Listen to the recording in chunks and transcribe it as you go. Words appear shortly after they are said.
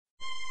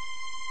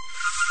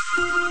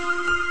Hello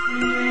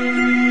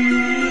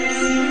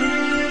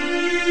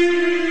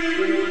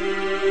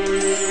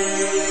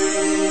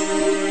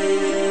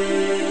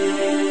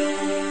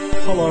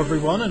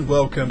everyone and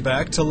welcome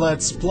back to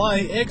Let's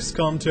Play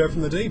XCOM Terror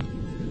from the Deep.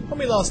 When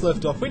we last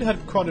left off, we'd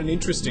had quite an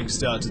interesting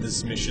start to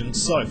this mission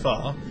so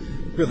far.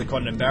 Really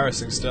quite an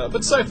embarrassing start,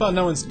 but so far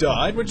no one's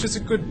died, which is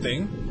a good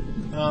thing.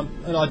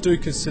 And I do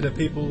consider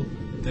people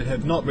that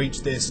have not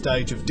reached their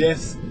stage of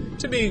death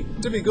to be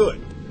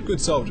good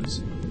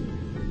soldiers.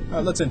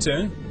 Alright, let's in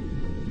turn.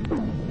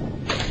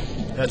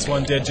 That's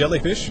one dead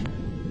jellyfish.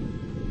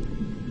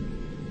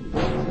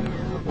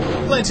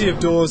 Plenty of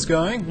doors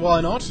going,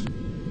 why not?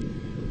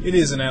 It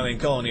is an alien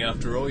colony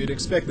after all, you'd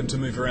expect them to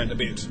move around a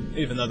bit,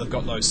 even though they've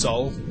got no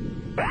soul.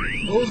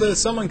 Oh, there's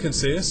someone can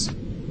see us.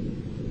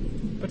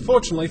 But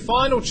fortunately,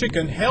 Final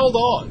Chicken held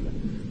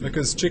on,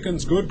 because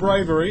Chicken's good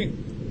bravery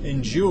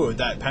endured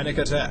that panic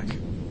attack.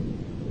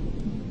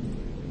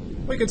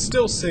 We can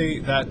still see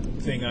that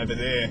thing over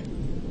there.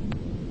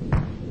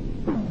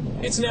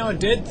 It's now a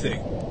dead thing.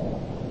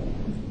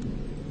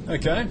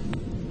 Okay.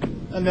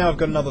 And now I've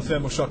got another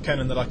thermal shock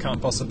cannon that I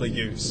can't possibly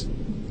use.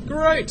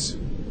 Great!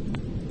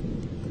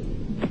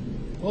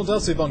 Well,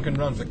 Dulcibon can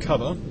run for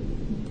cover.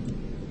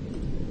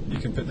 You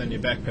can put that in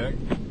your backpack.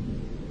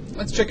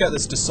 Let's check out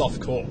this Disruptor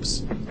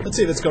corpse. Let's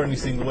see if it's got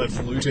anything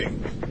worth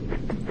looting.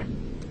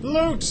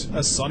 Loot!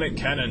 A sonic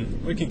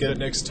cannon. We can get it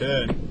next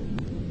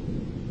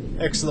turn.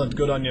 Excellent.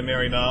 Good on you,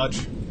 Mary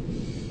Marge.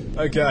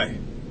 Okay.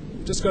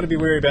 Just got to be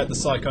wary about the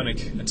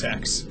psychonic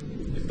attacks.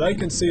 If they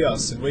can see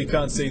us and we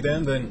can't see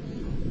them,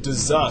 then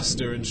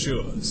disaster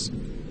ensures.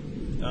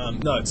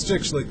 No, it's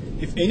actually...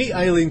 If any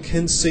alien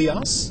can see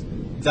us,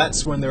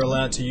 that's when they're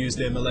allowed to use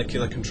their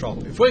molecular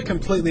control. If we're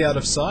completely out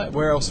of sight,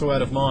 we're also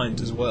out of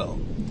mind as well.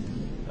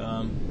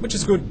 Which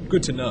is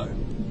good to know.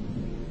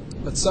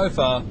 But so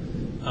far,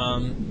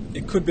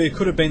 it could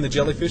have been the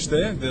jellyfish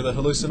there, they're the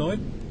hallucinoid.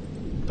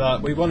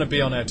 But we want to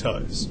be on our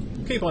toes.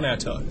 Keep on our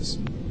toes.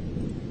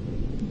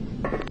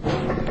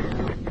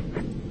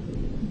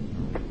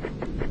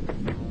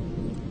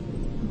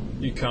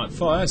 You can't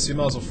fire, so you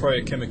might as well throw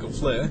a chemical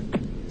flare.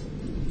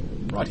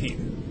 Right here.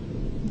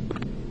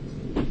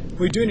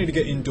 We do need to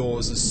get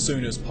indoors as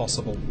soon as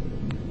possible.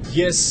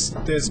 Yes,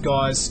 there's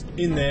guys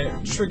in there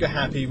trigger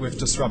happy with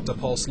Disruptor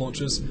pulse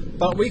launchers,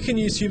 but we can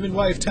use human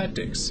wave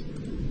tactics.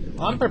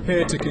 I'm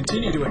prepared to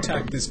continue to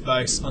attack this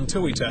base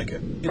until we take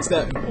it. It's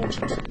that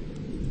important.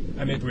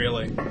 I mean,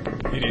 really,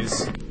 it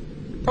is.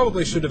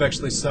 Probably should have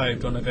actually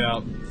saved one of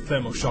our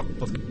thermal shock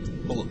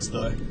bullets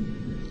though.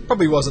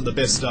 Probably wasn't the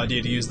best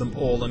idea to use them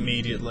all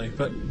immediately,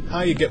 but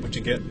how you get what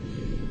you get.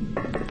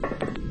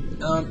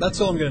 That's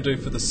all I'm going to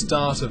do for the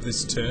start of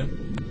this turn.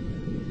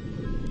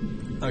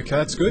 Okay,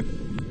 that's good.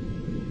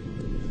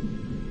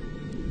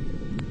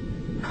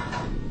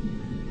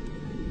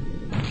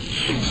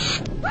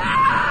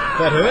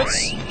 That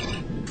hurts.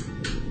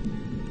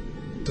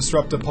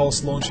 Disruptor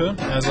pulse launcher,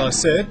 as I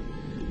said.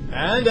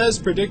 And as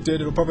predicted,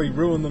 it'll probably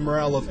ruin the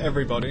morale of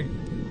everybody.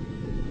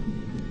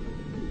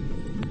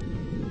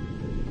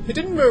 It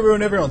didn't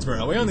ruin everyone's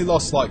morale. We only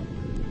lost like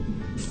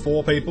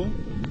 4 people.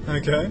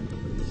 Okay.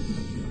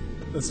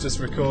 Let's just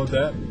record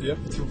that. Yep,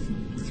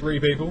 3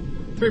 people.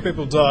 3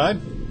 people died.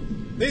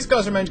 These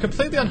guys remained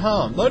completely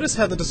unharmed. Notice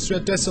how the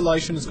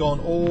desolation has gone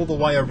all the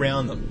way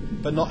around them,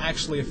 but not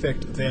actually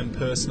affect them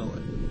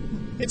personally.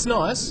 It's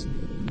nice.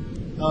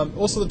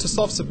 Also, the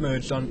Tassoffs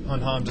submerged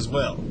unharmed as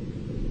well.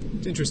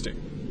 It's interesting.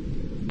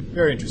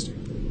 Very interesting.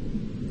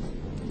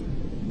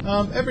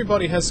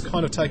 Everybody has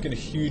kind of taken a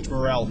huge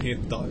morale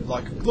hit, though.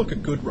 Like, look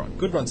at Good Run.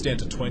 Good Run's down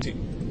to 20.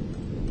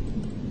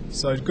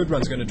 So Good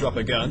Run's going to drop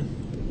a gun.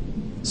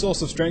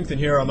 Source of Strength and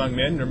Hero Among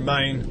Men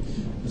remain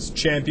as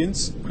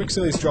champions.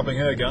 Quicksilly's dropping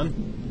her gun.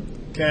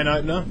 Can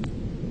Opener.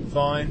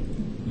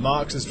 Fine.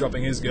 Marks is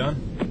dropping his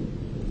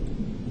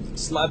gun.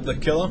 Slab the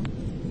Killer.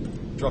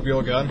 Drop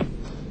your gun.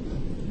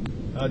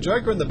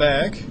 Joker in the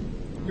bag.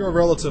 You're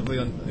relatively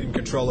in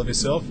control of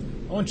yourself.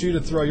 I want you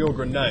to throw your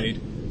grenade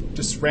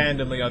just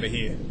randomly over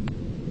here.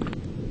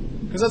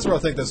 Because that's where I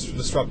think this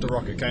Disruptor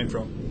rocket came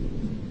from.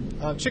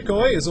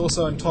 Chikoi is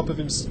also on top of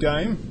his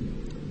game.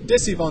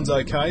 Decibon's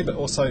okay, but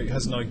also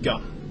has no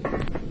gun.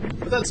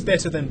 But that's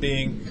better than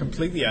being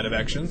completely out of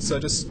action, so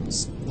just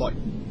like,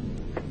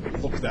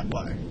 look that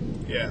way.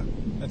 Yeah,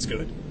 that's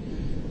good.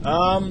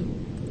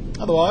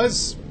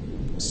 Otherwise,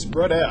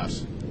 spread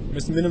out.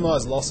 Just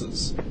minimise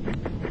losses.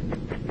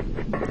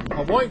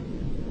 I won't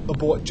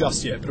abort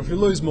just yet, but if we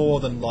lose more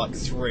than like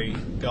 3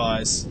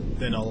 guys,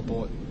 then I'll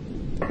abort.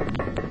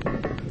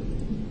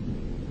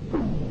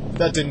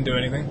 That didn't do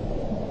anything.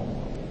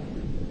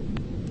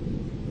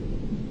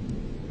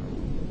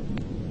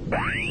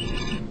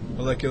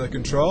 Molecular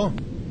control.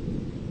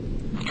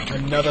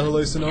 Another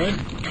hallucinoid.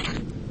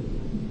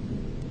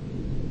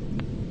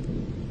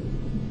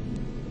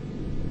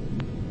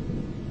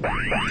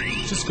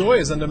 Chiskoy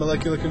is under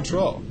molecular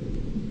control.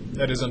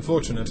 That is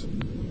unfortunate.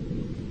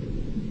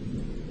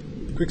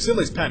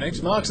 Quicksilly's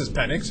panicked, Marks is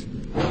panicked,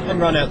 and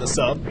run out the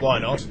sub, why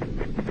not?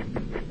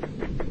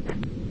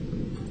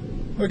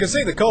 We can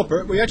see the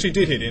culprit. We actually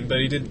did hit him, but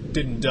he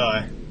didn't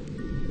die.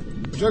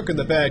 The joker in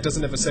the bag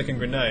doesn't have a second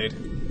grenade.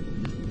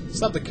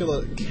 Slap the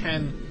killer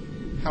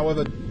can,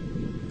 however,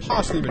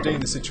 partially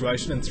redeem the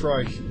situation and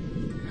throw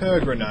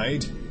her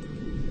grenade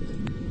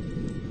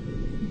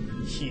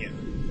here.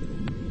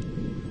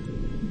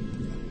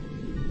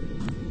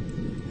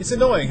 It's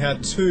annoying how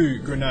 2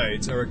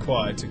 grenades are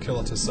required to kill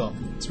a sub.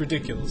 It's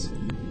ridiculous.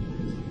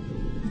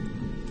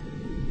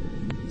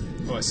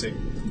 Oh, I see.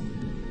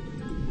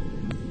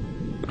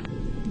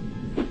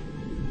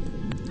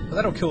 Well,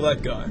 that'll kill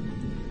that guy.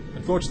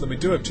 Unfortunately, we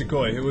do have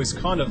Chikoi, who is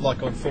kind of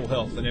like on full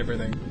health and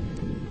everything.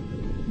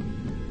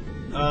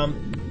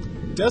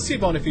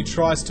 Delcibon, if he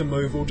tries to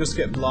move, will just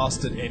get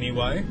blasted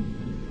anyway.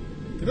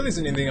 There really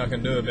isn't anything I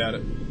can do about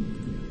it.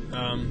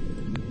 I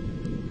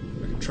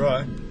can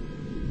try.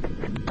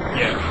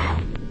 Yeah.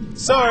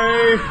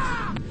 Sorry!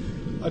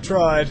 I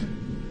tried.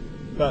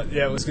 But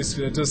yeah, it was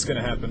just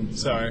gonna happen.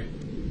 Sorry.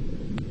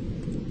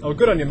 Oh,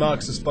 good on your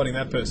marks for spotting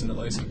that person at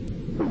least.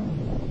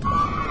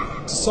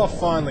 Soft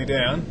finally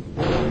down.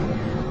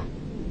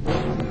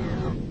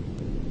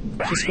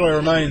 Discoy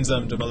remains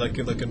under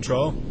molecular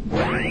control.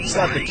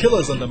 Slap the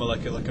killer's under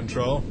molecular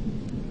control.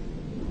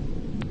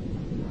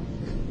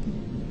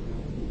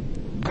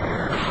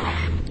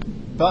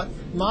 But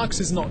Marks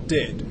is not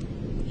dead.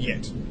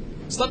 Yet.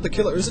 Slap the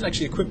killer isn't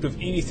actually equipped with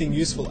anything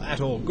useful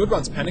at all. Good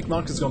Run's panic.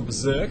 Marks has gone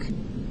berserk.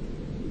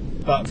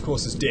 But of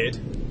course is dead.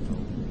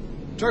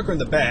 Joker in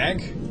the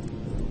bag.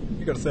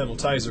 You got a thermal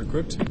taser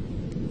equipped.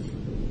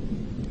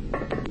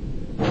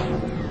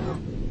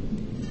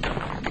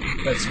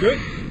 That's good.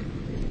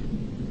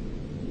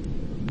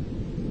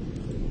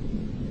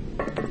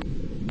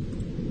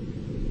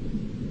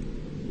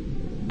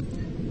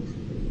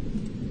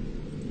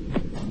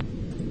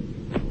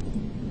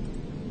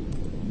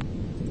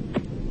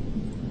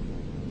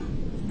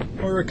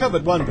 We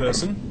recovered one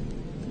person.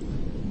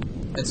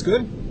 That's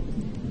good.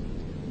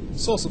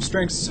 Source of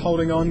Strength's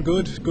holding on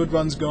good. Good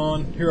Run's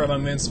gone. Hero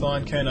Among Men's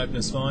fine. Can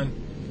Opener's fine.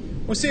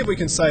 We'll see if we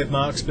can save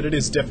Marks, but it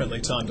is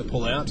definitely time to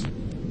pull out.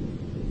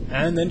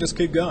 And then just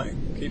keep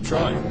going. Keep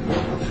trying.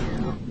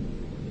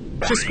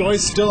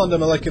 Chiskoy's still under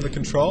molecular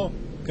control.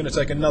 Gonna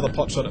take another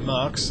potshot at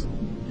Marks.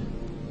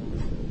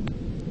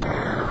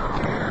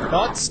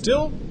 But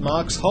still,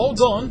 Marks holds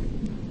on.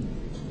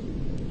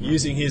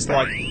 Using his,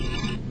 like,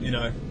 you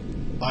know,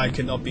 I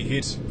cannot be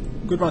hit.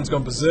 Good Run's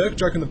gone berserk.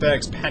 Joker in the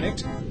bag's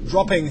panicked.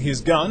 Dropping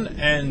his gun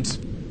and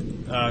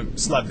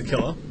slap the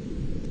killer.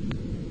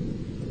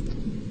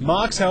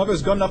 Marks, however,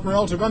 has got enough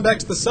morale to run back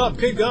to the sub.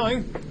 Keep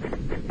going.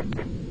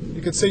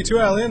 You can see 2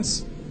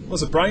 aliens.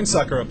 There's a brain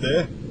sucker up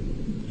there.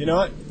 You know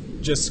what?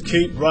 Just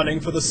keep running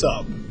for the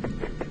sub.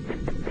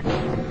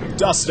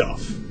 Dust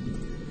off.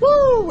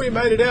 Woo! We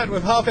made it out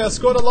with half our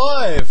squad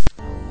alive!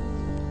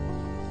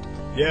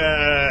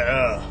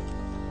 Yeah!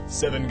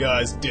 7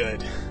 guys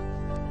dead.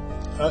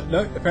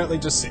 No, apparently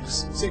just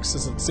 6.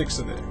 6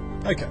 are there.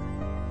 Okay.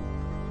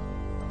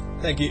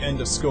 Thank you, end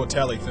of score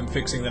tally, for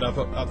fixing that up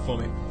for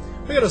me.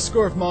 We got a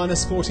score of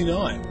minus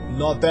 49.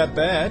 Not that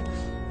bad.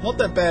 Not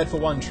that bad for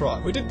one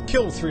try. We did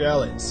kill 3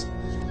 aliens.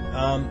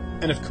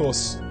 And of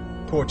course,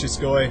 poor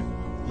Chiskoy,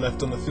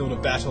 left on the field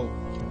of battle,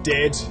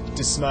 dead,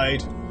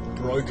 dismayed,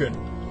 broken.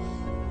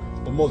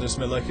 Or more just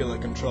molecular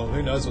control.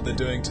 Who knows what they're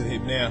doing to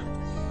him now.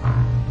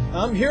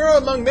 Hero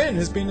Among Men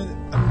has been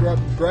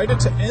upgraded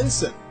to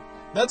Ensign.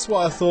 That's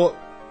why I thought,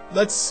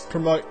 let's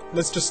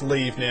just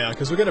leave now,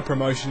 because we'll get a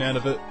promotion out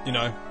of it, you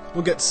know.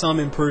 We'll get some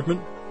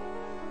improvement.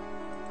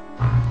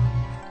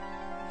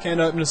 Can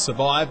Opener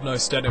survived, no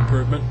stat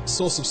improvement.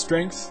 Source of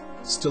Strength,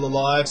 still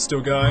alive, still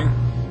going.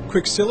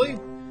 Quicksilly,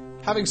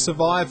 having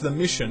survived the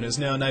mission, is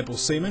now enabled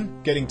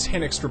Seaman, getting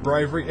 10 extra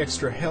bravery,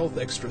 extra health,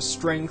 extra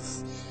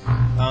strength.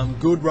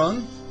 Good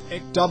Run,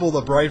 double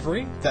the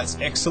bravery, that's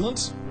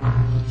excellent.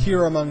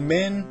 Hero Among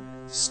Men,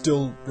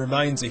 still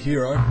remains a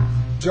hero.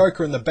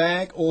 Joker in the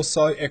bag,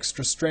 also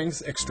extra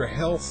strength, extra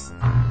health.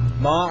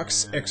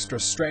 Marks, extra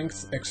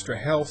strength, extra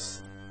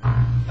health.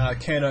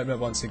 Can Opener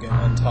once again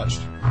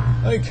untouched.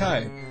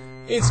 Okay,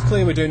 it's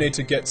clear we do need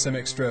to get some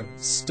extra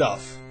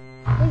stuff.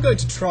 I'm going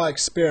to try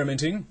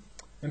experimenting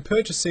and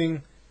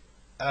purchasing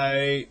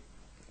a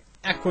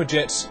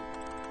Aquajet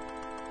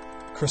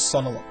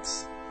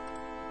Chrysonolanth.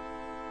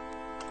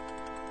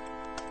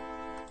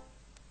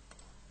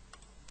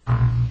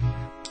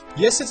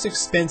 Yes, it's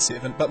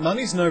expensive, but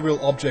money's no real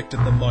object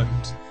at the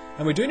moment,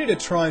 and we do need to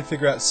try and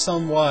figure out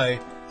some way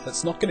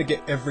that's not going to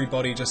get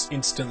everybody just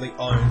instantly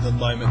owned the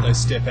moment they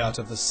step out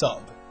of the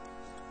sub.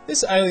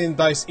 This alien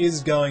base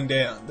is going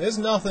down. There's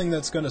nothing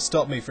that's going to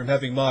stop me from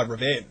having my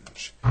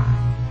revenge.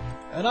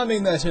 And I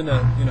mean that in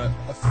a, you know,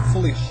 a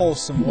fully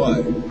wholesome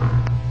way.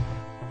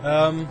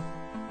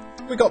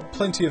 We got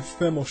plenty of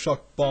thermal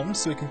shock bombs,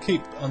 so we can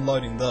keep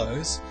unloading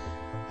those.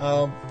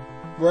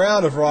 We're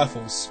out of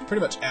rifles,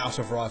 pretty much out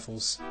of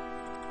rifles.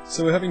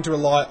 So we're having to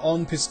rely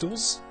on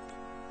pistols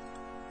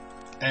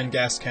and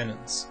gas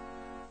cannons.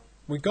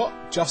 We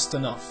got just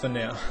enough for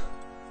now.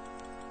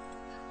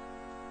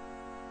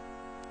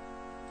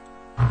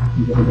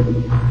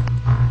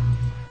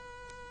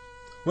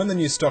 When the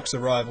new stocks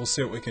arrive, we'll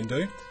see what we can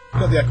do.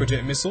 Got the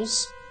aquajet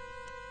missiles.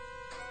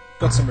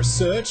 Got some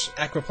research,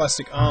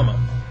 aquaplastic armor.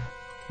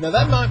 Now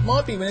that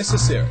might be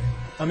necessary.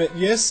 I mean,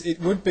 yes, it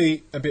would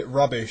be a bit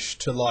rubbish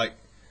to, like,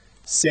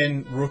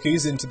 send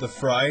rookies into the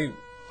fray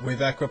with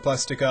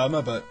aquaplastic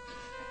armor, but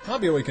might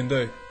be what we can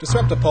do.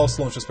 Disruptor pulse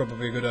launch is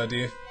probably a good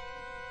idea.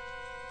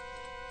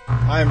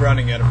 I am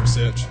running out of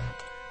research.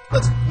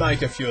 Let's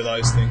make a few of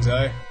those things,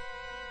 eh?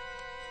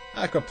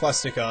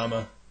 Aquaplastic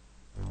armor.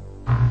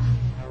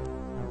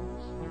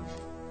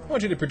 I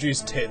want you to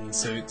produce 10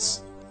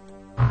 suits.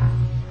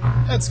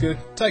 That's good.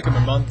 Take them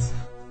a month.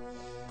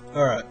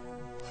 Alright.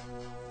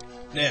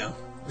 Now,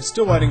 we're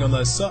still waiting on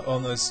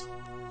those.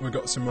 We've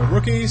got some more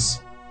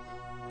rookies.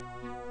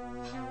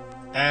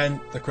 And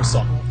the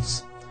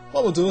croissants.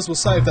 What we'll do is we'll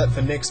save that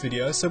for next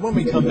video, so when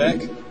we come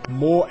back,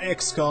 more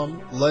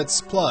XCOM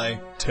Let's Play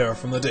Terror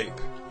from the Deep.